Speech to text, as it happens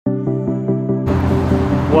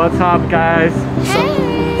What's up, guys?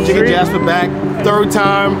 Hey. Chicken Jasper back, third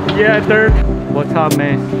time. Yeah, third. What's up,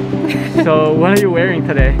 man? So, what are you wearing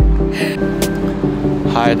today?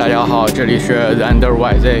 Hi, 大家好，这里是 Under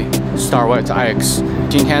YZ Star Wars X。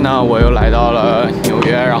今天呢，我又来到了纽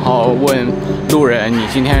约，然后问路人你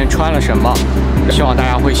今天穿了什么。希望大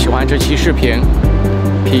家会喜欢这期视频。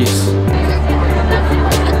Peace。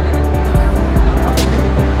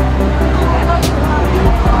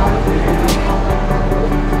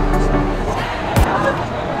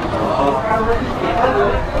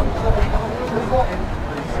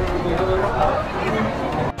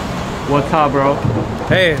What's up, bro?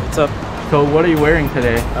 Hey, what's up? So what are you wearing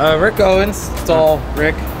today? Rick Owens. It's all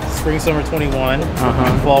Rick. Spring Summer 21.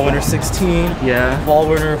 Fall Winter 16. Yeah. Fall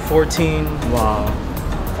Winter 14. Wow.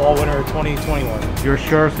 Fall Winter 2021. Your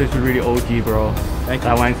shirt is really OG, bro. Thank you.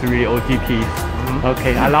 That one's a really OG piece.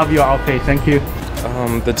 Okay, I love your outfit. Thank you.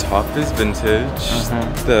 The top is vintage.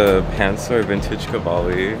 The pants are vintage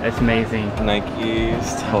Cavalli. It's amazing.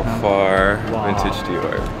 Nikes, Telfar, Wow. vintage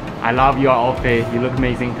Dior. I love your outfit. You look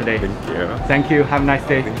amazing today. Thank you. Thank you. Have a nice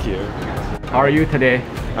day. Thank you. How are you today?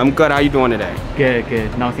 I'm good. How you doing today? Good,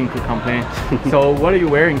 good. Nothing to complain. So what are you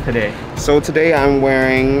wearing today? So today I'm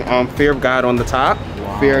wearing Fear of God on the top,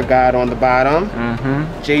 Fear of God on the bottom,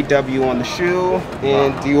 JW on the shoe,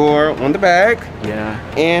 and Dior on the bag,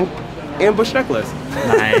 and ambush necklace.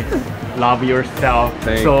 Nice. Love your style.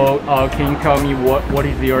 Thank so can you tell me what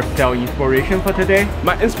is your style inspiration for today?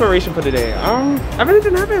 My inspiration for today, I really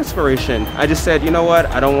didn't have an inspiration. I just said, you know what,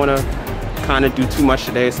 I don't want to kind of do too much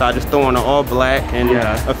today, so I just throw on an all black and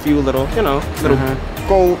a few little, you know, little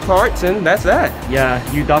gold parts, and that's that. Yeah,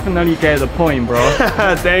 you definitely get the point, bro.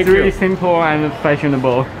 Thank it's you. really simple and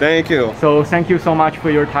fashionable. Thank you. So thank you so much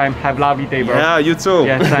for your time. Have a lovely day, bro. Yeah, you too.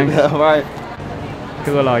 Yeah, thanks. Bye.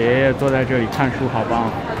 这个老爷爷坐在这里看书，好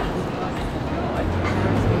棒。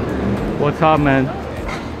What's up, man?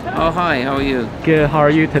 Oh, hi, how are you? Good, how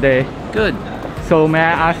are you today? Good. So may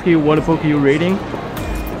I ask you what book you're reading?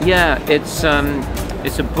 Yeah, it's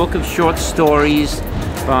a book of short stories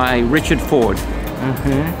by Richard Ford.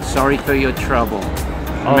 Sorry for Your Trouble.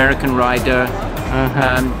 American writer.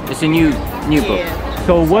 It's a new book.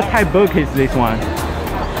 So what type book is this one?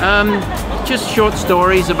 Just short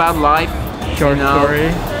stories about life. Short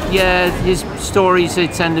story? Yeah, his stories, they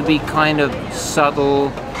tend to be kind of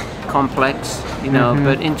subtle, complex, you know,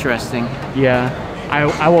 but interesting. Yeah,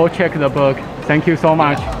 I will check the book. Thank you so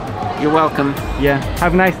much. You're welcome. Yeah,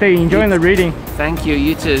 have a nice day. Enjoying the reading. Thank you,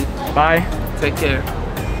 you too. Bye. Take care.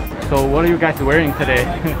 So what are you guys wearing today?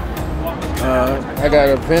 I got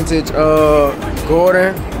a vintage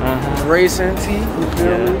Gordon racing tee. You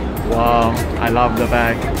feel me? Wow, I love the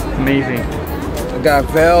bag. It's amazing. I got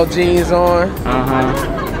Val jeans on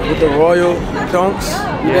with the Royal Dunks.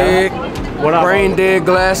 Brain dead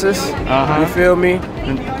glasses. You feel me?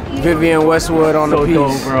 Vivian Westwood on the piece.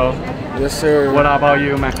 Dope, bro. Yes, sir. What about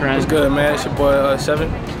you, my friend? It's good, man. It's your boy 7.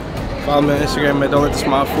 Follow me on Instagram, man. Don't let the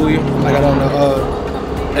smile fool you. I got on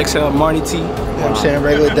the XL Marnie tee. You know what I'm saying?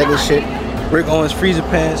 Regular shit. Rick Owens freezer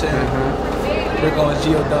pants and Rick Owens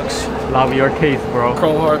Geo Dunks. Love your taste, bro.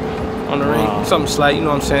 Chrome heart on the ring. Something slight, you know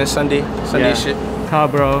what I'm saying? Sunday shit. Hi,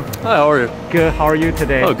 bro. Hi, how are you? Good. How are you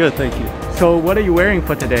today? Oh, good, thank you. So what are you wearing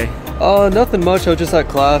for today? Nothing much. I was just at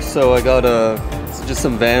class, so I got just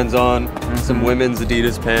some Vans on, some women's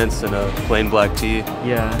Adidas pants, and a plain black tee.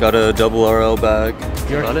 Yeah. Got a double RL bag.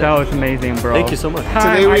 Your style is amazing, bro. Thank you so much.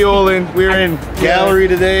 Today we're in gallery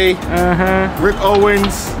today. Rick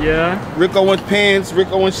Owens. Yeah. Rick Owens pants,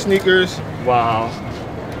 Rick Owens sneakers. Wow.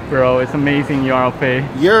 Bro, it's amazing, your outfit.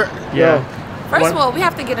 First of all, we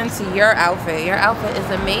have to get into your outfit. Your outfit is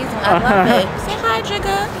amazing. I love it. Say hi,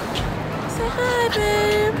 Jigga. Say hi,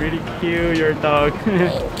 babe. Really cute, your dog.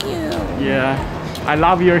 Thank you. Yeah. I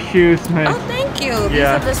love your shoes, man. Oh, thank you. These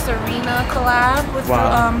are the Serena collab with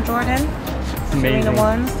Jordan. It's amazing. Serena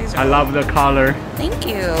ones. These are I love the color. Thank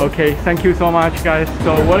you. Okay, thank you so much, guys.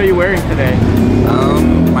 So what are you wearing today?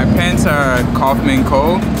 My pants are Kaufman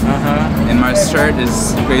Cole, and my shirt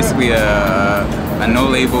is basically a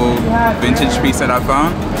no-label vintage piece that I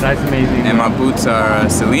found. That's amazing. And my boots are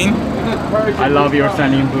Celine. I love your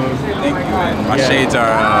Celine boots. Thank you. And my shades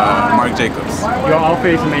are Marc Jacobs. Your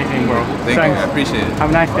outfit is amazing, bro. Thank you. I appreciate it. Have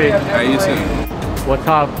a nice day. You too. What's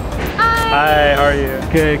up? Hi, how are you?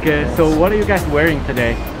 Good, good. So what are you guys wearing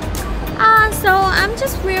today? So I'm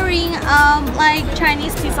just wearing like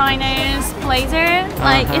Chinese designers blazer,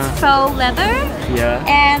 like it's faux leather. Yeah.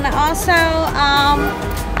 And also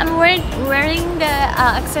I'm wearing the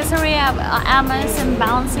accessory of Hermes and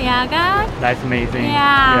Balenciaga. That's amazing.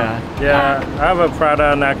 Yeah. Yeah, I have a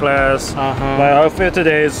Prada necklace. My outfit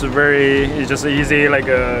today is it's just easy, like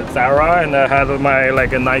a Zara, and I have my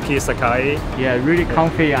like a Nike Sakai. Yeah, really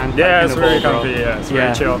comfy and yeah, it's very bro. comfy. Yeah, it's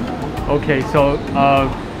very chill. Okay, so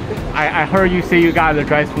I heard you say you got the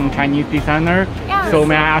dress from Chinese designer. Yeah. So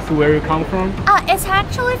may I ask where you come from? It's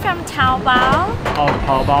actually from Taobao. Oh,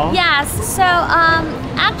 Taobao. Yes. So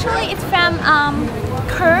actually it's from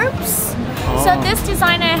Curbs. Oh. So this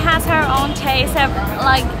designer has her own taste of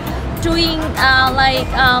like doing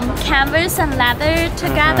canvas and leather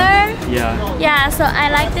together. Yeah. Yeah. So I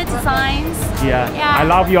like the designs. Yeah. Yeah. I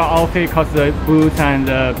love your outfit because the boots and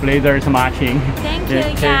the blazers matching. Thank you.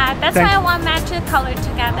 Yeah. That's why I want match the color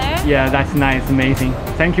together. Yeah, that's nice. Amazing.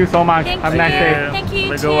 Thank you so much. Thank Have you. a nice day. Thank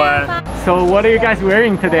you. Good one. So what are you guys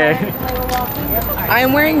wearing today? I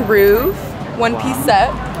am wearing Rouge one-piece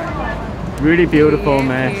set. Really beautiful,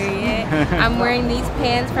 man. I'm wearing these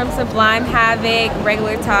pants from Sublime Havoc,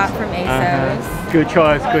 regular top from ASOS. Good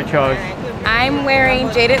choice, good choice. I'm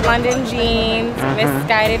wearing Jaded London jeans,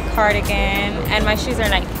 misguided cardigan, and my shoes are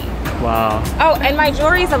Nike. Wow. Oh, and my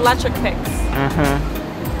jewelry is Electric Picks.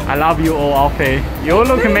 I love you all outfit. You all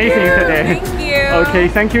look amazing today. Thank you. Okay,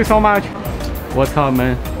 thank you so much. What's up,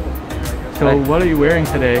 man? So what are you wearing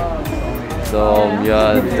today? So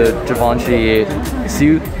yeah, the Givenchy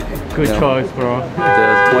suit. Good choice, bro.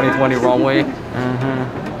 The 2020 runway.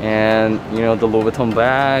 And you know, the Louis Vuitton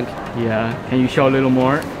bag. Yeah. Can you show a little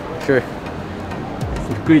more? Sure.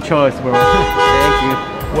 Good choice, bro. Thank you.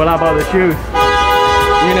 What about the shoes?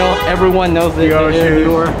 You know, everyone knows that your shoes.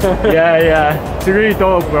 Yeah. It's really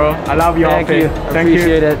dope, bro. I love your outfit. Thank you.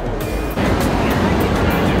 Appreciate it.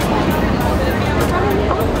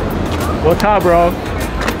 What's up, bro?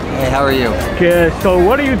 Hey, how are you? Good. So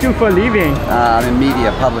what do you do for a living? I'm in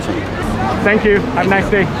media publishing. Thank you. Have a nice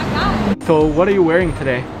day. So what are you wearing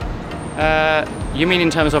today? You mean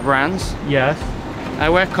in terms of brands? Yes. I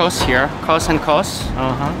wear COS here, COS and COS.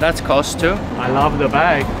 That's COS too. I love the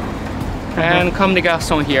bag. And Comme des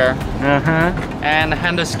Garçons here. And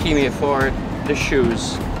Handelskimi for the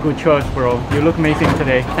shoes. Good choice, bro. You look amazing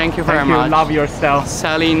today. Thank you very much. Love your style.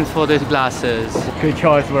 Celine for the glasses. Good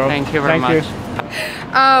choice, bro. Thank you very much.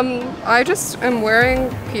 I just am wearing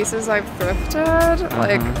pieces I've thrifted.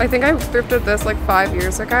 Like, I think I thrifted this like 5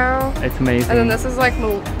 years ago. It's amazing. And then this is like,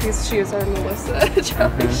 these shoes are Melissa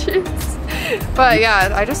Joey shoes. But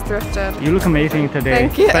yeah, I just thrifted. You look amazing today.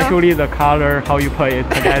 Thank you. Especially the color, how you put it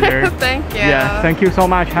together. Thank you. Yeah, thank you so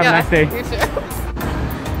much. Have a nice day. You too.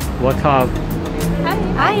 What's up?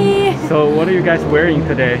 Hi. So what are you guys wearing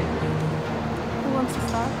today? Who wants to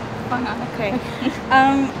start? Okay.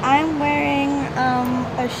 I'm wearing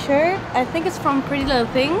a shirt. I think it's from Pretty Little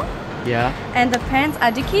Thing. Yeah. And the pants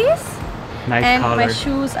are Dickies. Nice and color. my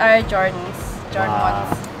shoes are Jordans. Jordan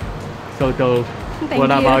ones. So dope. Thank what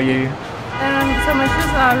you. about you? So my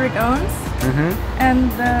shoes are Rick Owens.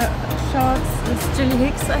 And the shorts is Jilly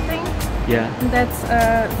Hicks, I think. Yeah. And that's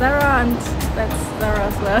Zara, and that's Zara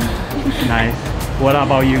as well. Nice. What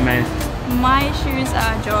about you, man? My shoes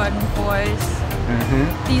are Jordan 4s.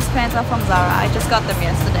 These pants are from Zara. I just got them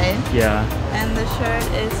yesterday. Yeah. And the shirt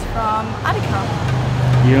is from Adico.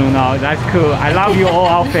 You know, that's cool. I love your all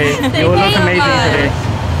outfit. You look amazing today.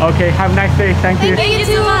 Okay, have a nice day. Thank you. Thank you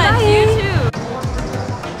so much. You too.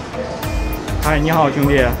 嗨，你好，兄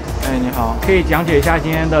弟。哎，你好。可以讲解一下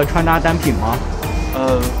今天的穿搭单品吗？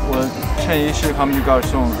我衬衣是 Comme des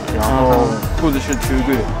Garçons，然后裤子是 Too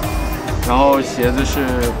Good，然后鞋子是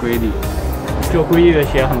瑰丽。这个瑰丽的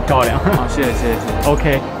鞋很漂亮。谢谢。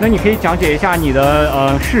OK， 那你可以讲解一下你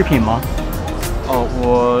的饰品吗？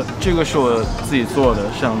我这个是我自己做的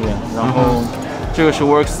项链，然后这个是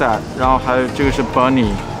Work Set， 然后还有这个是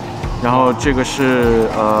Bunny， 然后这个是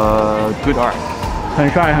Good Art， 很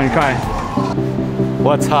帅。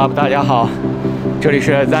What's up， 大家好，这里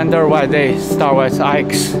是 Zander YZ Star Wars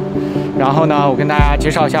X。然后呢，我跟大家介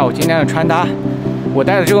绍一下我今天的穿搭。我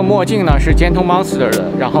戴的这个墨镜呢是 Gentle Monster 的，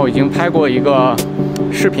然后已经拍过一个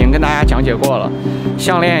视频跟大家讲解过了。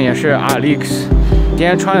项链也是 Alex。今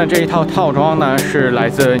天穿的这一套套装呢是来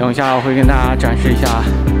自，等一下我会跟大家展示一下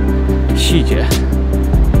细节，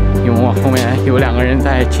因为我后面有2个人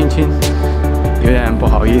在亲，有点不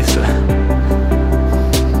好意思。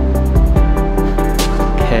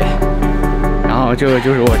OK， 然后这个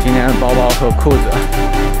就是我今天的包包和裤子。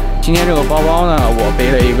今天这个包包呢，我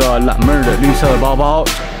背了一个蓝妹儿的绿色的包包。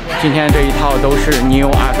今天这一套都是 New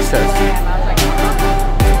Access，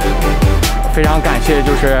 非常感谢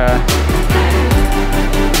就是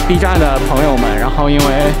B 站的朋友们，然后因为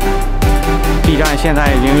B 站现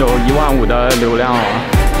在已经有15000的流量了，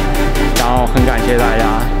后很感谢大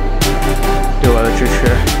家对我的支持，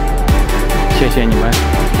谢谢你们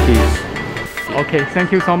 ，Peace。Okay,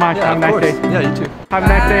 thank you so much. Yeah, Have a nice day. Yeah, you too. Have a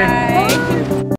nice day.